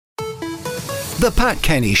The Pat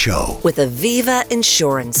Kenny Show with Aviva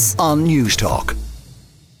Insurance on News Talk.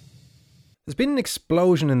 There's been an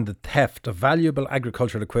explosion in the theft of valuable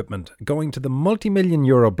agricultural equipment, going to the multi-million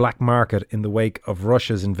euro black market in the wake of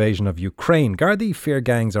Russia's invasion of Ukraine. Gardaí fear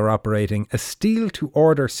gangs are operating a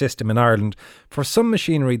steal-to-order system in Ireland for some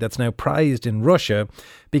machinery that's now prized in Russia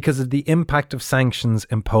because of the impact of sanctions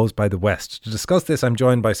imposed by the West. To discuss this, I'm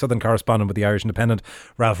joined by Southern correspondent with the Irish Independent,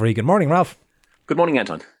 Ralph Regan. Morning, Ralph. Good morning,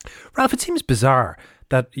 Anton. Ralph, it seems bizarre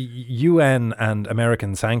that UN and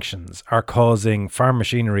American sanctions are causing farm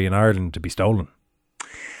machinery in Ireland to be stolen.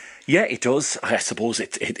 Yeah, it does. I suppose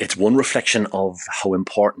it's one reflection of how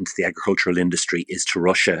important the agricultural industry is to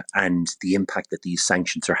Russia and the impact that these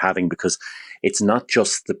sanctions are having, because it's not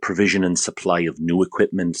just the provision and supply of new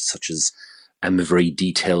equipment such as very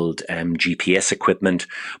detailed GPS equipment,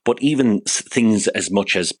 but even things as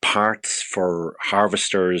much as parts for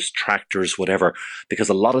harvesters, tractors, whatever, because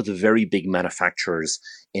a lot of the very big manufacturers,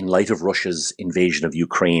 in light of Russia's invasion of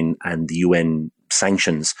Ukraine and the UN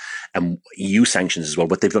sanctions and EU sanctions as well,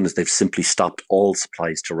 what they've done is they've simply stopped all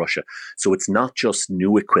supplies to Russia. So it's not just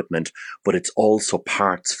new equipment, but it's also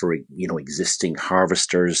parts for, existing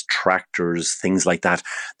harvesters, tractors, things like that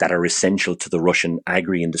are essential to the Russian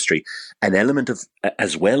agri industry. An element of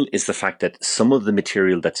as well is the fact that some of the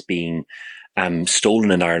material that's being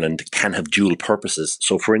stolen in Ireland can have dual purposes.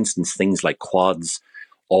 So for instance, things like quads,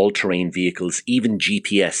 all-terrain vehicles, even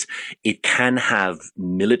GPS, it can have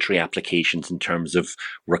military applications in terms of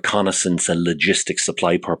reconnaissance and logistics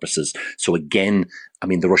supply purposes. So again,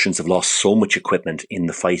 the Russians have lost so much equipment in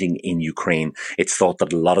the fighting in Ukraine. It's thought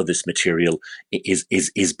that a lot of this material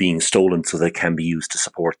is being stolen so that it can be used to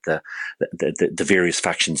support the various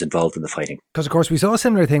factions involved in the fighting. Because, of course, we saw a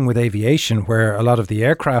similar thing with aviation, where a lot of the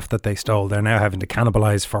aircraft that they stole, they're now having to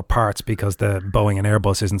cannibalise for parts because the Boeing and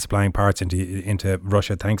Airbus isn't supplying parts into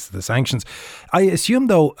Russia thanks to the sanctions. I assume,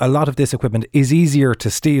 though, a lot of this equipment is easier to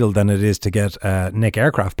steal than it is to get nick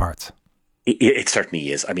aircraft parts. It certainly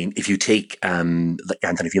is. If you take, Anthony,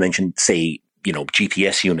 if you mentioned, say,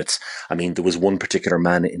 GPS units. There was one particular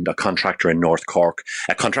man in a contractor in North Cork.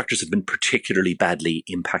 Contractors have been particularly badly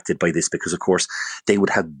impacted by this because, of course, they would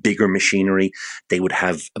have bigger machinery. They would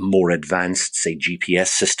have more advanced, say, GPS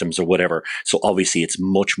systems or whatever. So obviously it's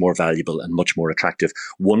much more valuable and much more attractive.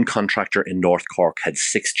 One contractor in North Cork had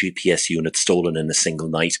 6 GPS units stolen in a single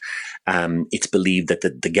night. It's believed that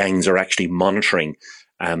the gangs are actually monitoring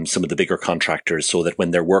some of the bigger contractors so that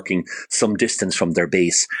when they're working some distance from their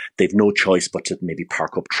base, they've no choice but to maybe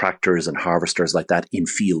park up tractors and harvesters like that in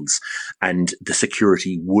fields. And the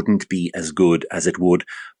security wouldn't be as good as it would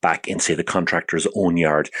back in, say, the contractor's own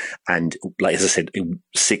yard. And like as I said,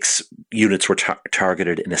 6 units were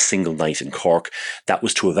targeted in a single night in Cork. That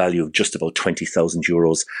was to a value of just about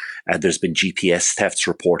 €20,000. There's been GPS thefts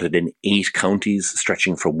reported in 8 counties,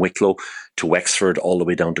 stretching from Wicklow to Wexford, all the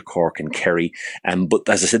way down to Cork and Kerry. But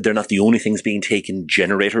as I said, they're not the only things being taken.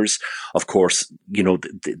 Generators, of course,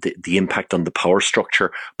 the impact on the power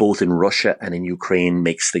structure, both in Russia and in Ukraine,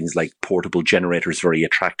 makes things like portable generators very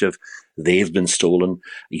attractive. They've been stolen.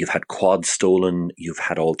 You've had quads stolen. You've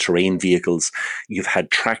had all-terrain vehicles. You've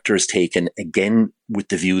had tractors taken, again, with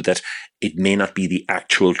the view that it may not be the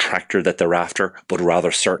actual tractor that they're after, but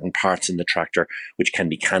rather certain parts in the tractor which can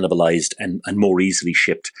be cannibalized and more easily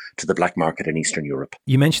shipped to the black market in Eastern Europe.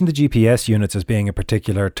 You mentioned the GPS units as being a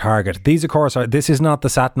particular target. These, of course, this is not the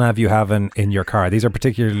sat-nav you have in your car. These are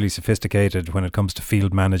particularly sophisticated when it comes to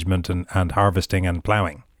field management and harvesting and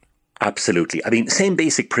ploughing. Absolutely. Same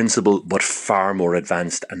basic principle, but far more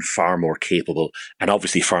advanced and far more capable and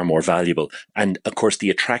obviously far more valuable. And of course, the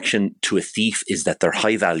attraction to a thief is that they're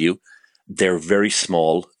high value. They're very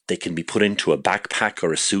small. They can be put into a backpack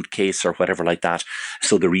or a suitcase or whatever like that.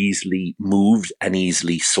 So they're easily moved and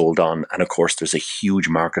easily sold on. And of course, there's a huge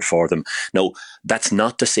market for them. Now, that's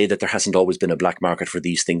not to say that there hasn't always been a black market for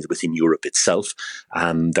these things within Europe itself.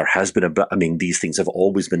 There has been these things have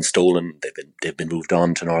always been stolen. They've been moved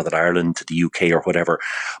on to Northern Ireland, to the UK or whatever.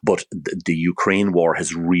 But the Ukraine war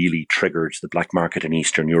has really triggered the black market in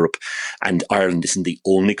Eastern Europe. And Ireland isn't the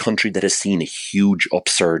only country that has seen a huge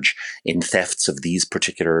upsurge in thefts of these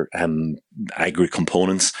particular agri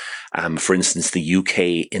components. For instance, the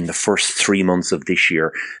UK in the first 3 months of this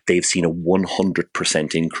year, they've seen a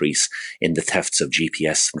 100% increase in the thefts of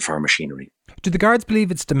GPS and farm machinery. Do the guards believe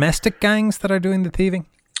it's domestic gangs that are doing the thieving?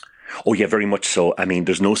 Oh, yeah, very much so. I mean,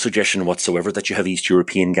 there's no suggestion whatsoever that you have East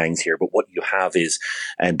European gangs here, but what you have is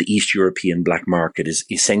the East European black market is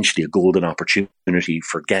essentially a golden opportunity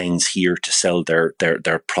for gangs here to sell their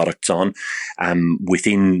products on.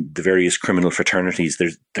 Within the various criminal fraternities,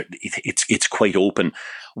 it's quite open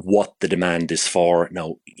what the demand is for.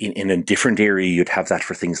 Now, in a different area, you'd have that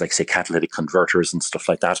for things like, say, catalytic converters and stuff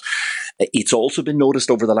like that. It's also been noticed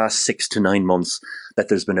over the last 6 to 9 months that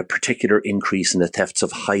there's been a particular increase in the thefts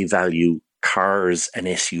of high-value cars and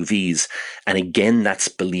SUVs. And again, that's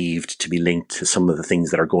believed to be linked to some of the things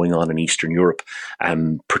that are going on in Eastern Europe.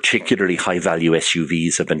 Particularly high-value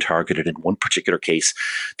SUVs have been targeted. In one particular case,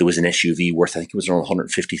 there was an SUV worth, I think it was around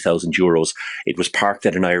 150,000 euros. It was parked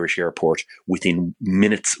at an Irish airport. Within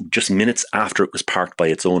minutes, just minutes after it was parked by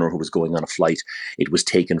its owner who was going on a flight, it was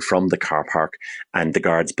taken from the car park. And the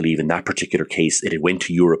guards believe in that particular case that it went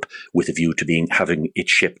to Europe with a view to having it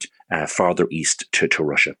shipped farther east to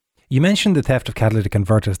Russia. You mentioned the theft of catalytic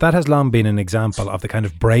converters. That has long been an example of the kind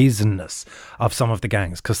of brazenness of some of the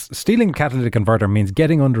gangs, because stealing a catalytic converter means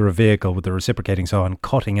getting under a vehicle with the reciprocating saw and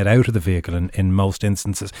cutting it out of the vehicle in most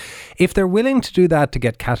instances. If they're willing to do that to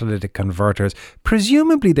get catalytic converters,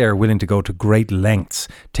 presumably they're willing to go to great lengths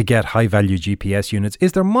to get high-value GPS units.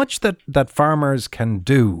 Is there much that farmers can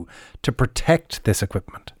do to protect this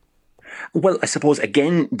equipment? Well, I suppose,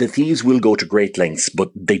 again, the thieves will go to great lengths,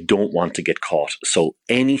 but they don't want to get caught. So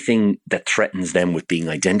anything that threatens them with being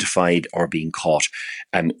identified or being caught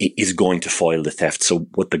is going to foil the theft. So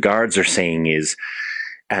what the guards are saying is,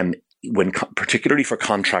 particularly for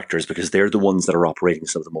contractors, because they're the ones that are operating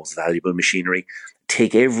some of the most valuable machinery,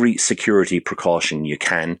 take every security precaution you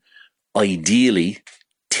can. Ideally,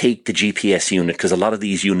 take the GPS unit, because a lot of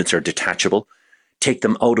these units are detachable. Take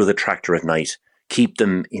them out of the tractor at night. Keep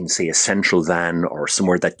them in, say, a central van or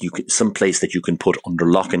somewhere someplace that you can put under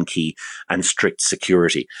lock and key and strict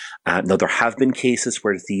security. Now, there have been cases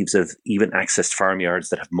where thieves have even accessed farmyards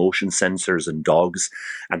that have motion sensors and dogs,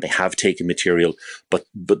 and they have taken material. But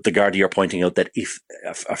the Gardaí are pointing out that if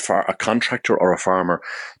a contractor or a farmer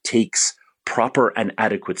takes proper and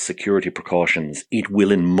adequate security precautions, it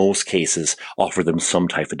will in most cases offer them some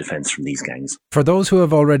type of defence from these gangs. For those who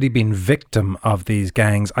have already been victim of these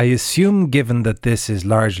gangs, I assume, given that this is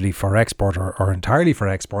largely for export or entirely for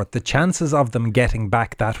export, the chances of them getting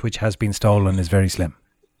back that which has been stolen is very slim.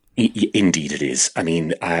 Indeed it is. I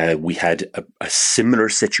mean, we had a similar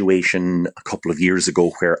situation a couple of years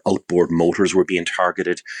ago where outboard motors were being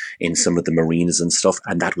targeted in some of the marinas and stuff.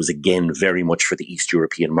 And that was, again, very much for the East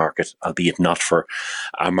European market, albeit not for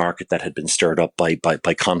a market that had been stirred up by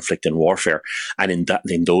conflict and warfare. And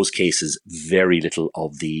in those cases, very little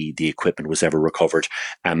of the equipment was ever recovered.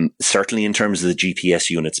 Certainly in terms of the GPS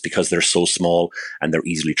units, because they're so small and they're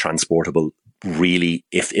easily transportable, really,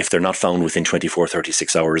 if they're not found within 24,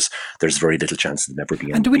 36 hours, there's very little chance of them ever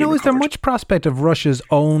being. And do we know, is there much prospect of Russia's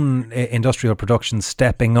own industrial production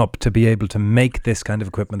stepping up to be able to make this kind of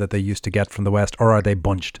equipment that they used to get from the West, or are they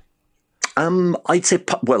bunched? I'd say,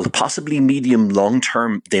 possibly medium long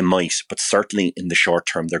term they might, but certainly in the short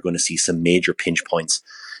term they're going to see some major pinch points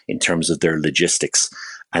in terms of their logistics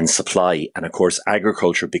and supply. And of course,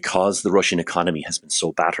 agriculture, because the Russian economy has been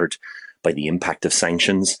so battered by the impact of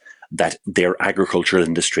sanctions, that their agricultural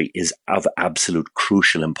industry is of absolute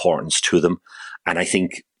crucial importance to them. And I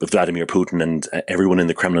think Vladimir Putin and everyone in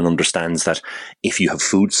the Kremlin understands that if you have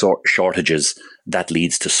food shortages, that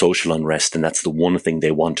leads to social unrest. And that's the one thing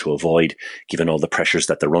they want to avoid, given all the pressures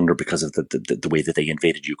that they're under because of the way that they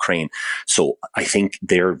invaded Ukraine. So I think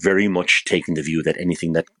they're very much taking the view that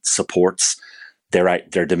anything that supports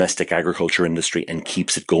their domestic agriculture industry and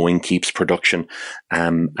keeps it going, keeps production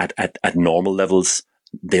at normal levels,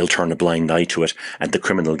 they'll turn a blind eye to it. And the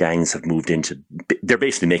criminal gangs have moved into, they're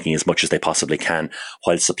basically making as much as they possibly can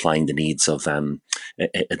while supplying the needs of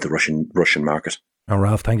the Russian market. Oh,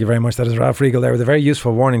 Ralph, thank you very much. That is Ralph Riegel there with a very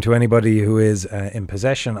useful warning to anybody who is in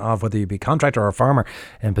possession of, whether you be contractor or farmer,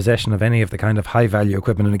 in possession of any of the kind of high value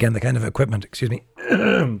equipment. And again, the kind of equipment,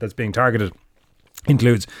 that's being targeted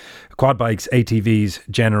includes quad bikes, ATVs,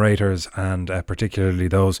 generators, and particularly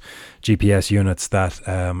those GPS units that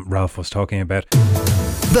Ralph was talking about.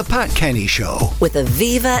 The Pat Kenny Show with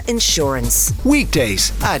Aviva Insurance.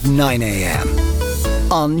 Weekdays at 9 a.m.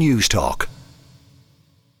 on News Talk.